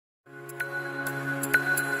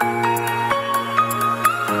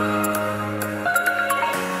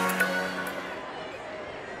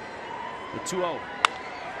2-0.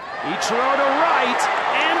 Ichiro to right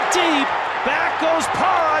and deep. Back goes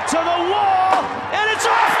Parra to the wall, and it's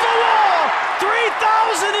off the wall.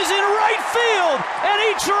 3,000 is in right field, and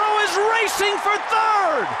Ichiro is racing for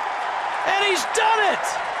third. And he's done it.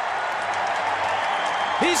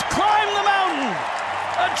 He's climbed the mountain.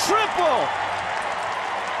 A triple.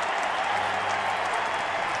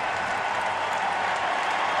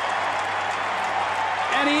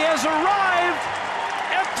 And he has arrived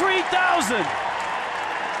at 3,000.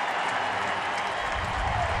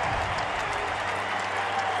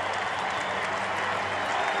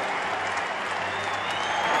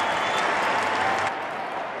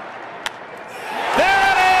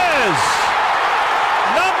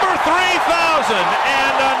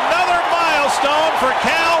 And another milestone for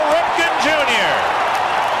Cal Ripken Jr.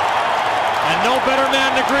 And no better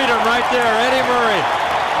man to greet him right there, Eddie Murray.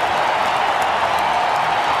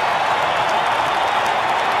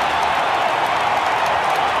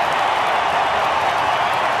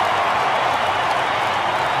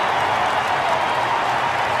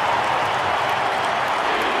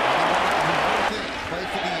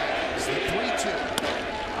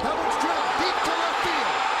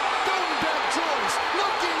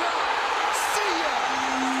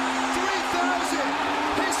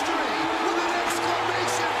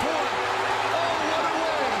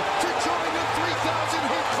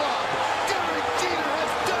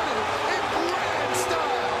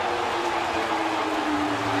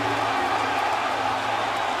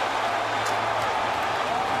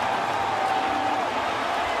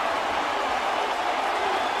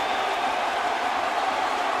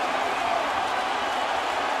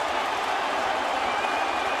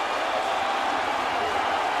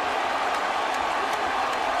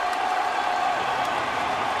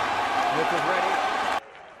 Is ready.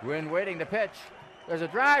 Wynn waiting to pitch. There's a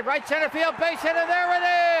drive, right center field, base hit, and there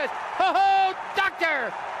it is! Ho-ho,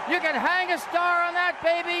 doctor! You can hang a star on that,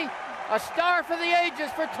 baby! A star for the ages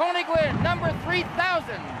for Tony Gwynn, number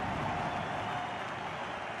 3,000.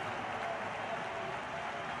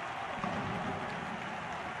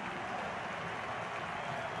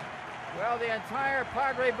 Well, the entire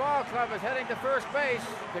Padre ball club is heading to first base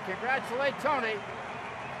to congratulate Tony.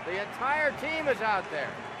 The entire team is out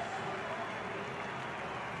there.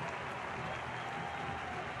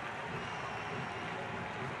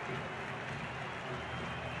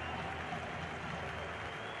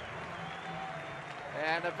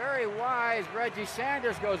 And a very wise Reggie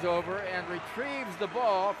Sanders goes over and retrieves the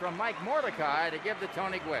ball from Mike Mordecai to give to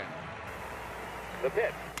Tony Gwynn. The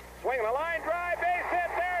pitch. Swinging a line drive, base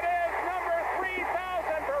hit. There it is. Number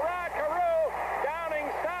 3,000 for Rod Carew. Downing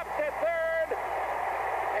stops at third.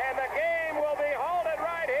 And the game will be halted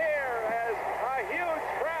right here as a huge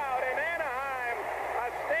crowd in Anaheim. A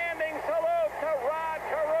standing salute to Rod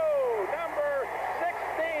Carew, number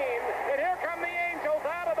 16. And here come the Angels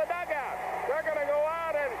out of the dugout. They're going to go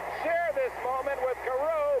out and share this moment with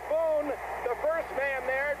Carew, Boone, the first man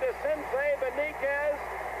there, DeCinces, Beniquez,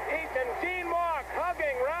 Eaton, Gene Mauch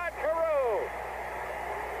hugging Rod Carew.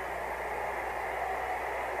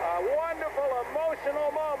 A wonderful, emotional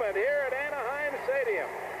moment here at Anaheim Stadium.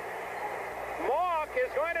 Mauch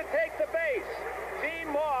is going to take the base. Gene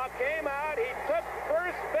Mauch came out, he took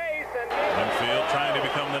first base and... Winfield trying to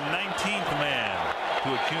become the 19th man to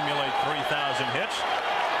accumulate 3,000 hits.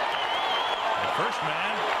 The first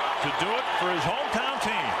man to do it for his hometown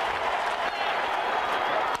team.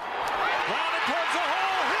 Grounded towards the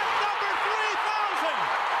hole, hit number 3,000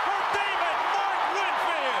 for David Mark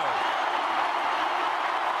Winfield.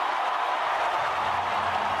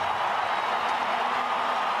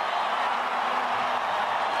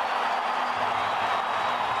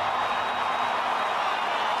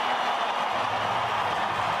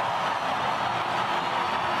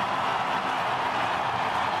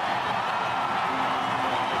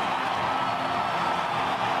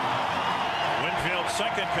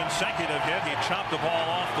 Second consecutive hit. He chopped the ball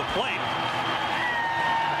off the plate.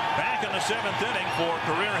 Back in the 7th inning for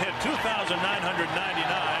career hit 2,999,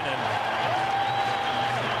 and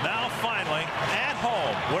now finally at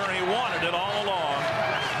home where he wanted it all along.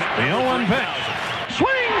 The 0-1 pitch.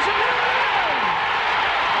 Swings and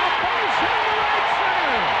a base hit to right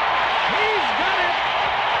center. He's got it.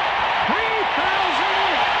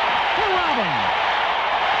 3,000 to Robin.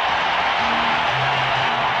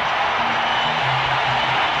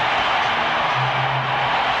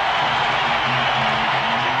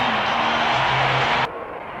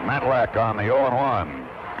 Matlack on the 0-1.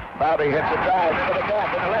 Bobby hits a drive into the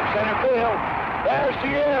gap in the left center field. There she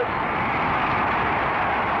is.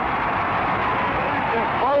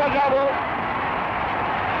 For a double.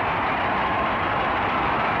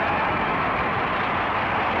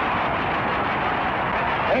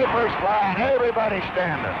 first fly, and everybody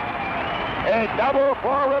standing. A double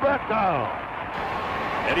for Roberto.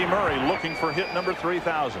 Eddie Murray looking for hit number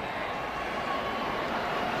 3,000.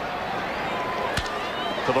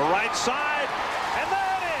 To the right side, and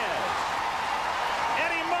there it is.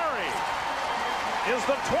 Eddie Murray is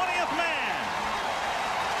the 20th man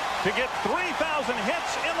to get 3,000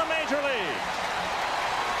 hits in the major leagues.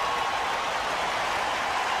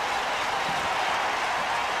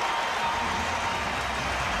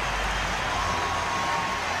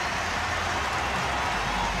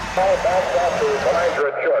 Bounced off to Belanger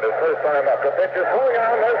at short his first time up. The pitch is swung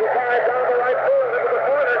on. There's a drive down the right field into the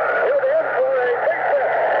corner. He'll be in for a big hit.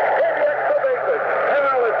 Maybe extra bases.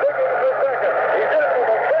 Now is digging for second. He's in with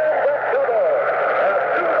a stand-up double. A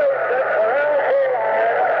two-base hit for Al Kaline.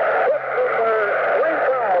 Hit number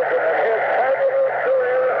 3,000 in his fabulous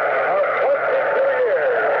career of 22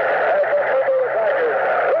 years as a member of the Tigers.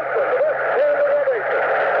 Listen to this standing ovation.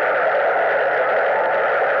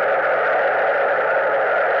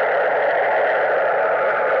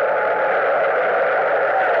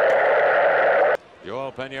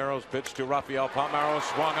 Joel Piñeiro's pitch to Rafael Palmeiro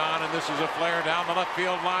swung on, and this is a flare down the left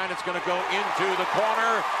field line. It's going to go into the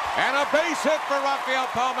corner, and a base hit for Rafael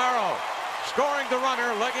Palmeiro. Scoring the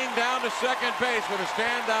runner, legging down to second base with a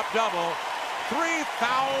stand-up double.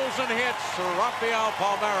 3,000 hits for Rafael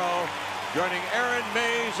Palmeiro, joining Aaron,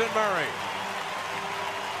 Mays, and Murray.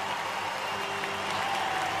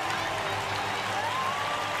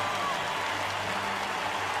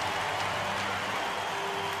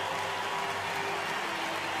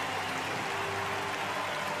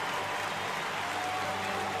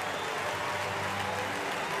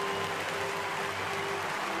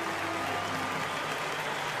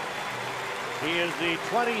 He is the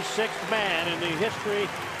 26th man in the history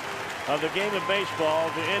of the game of baseball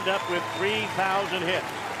to end up with 3,000 hits.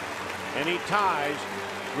 And he ties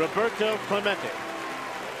Roberto Clemente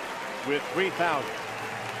with 3,000.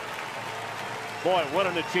 Boy, what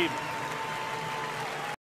an achievement.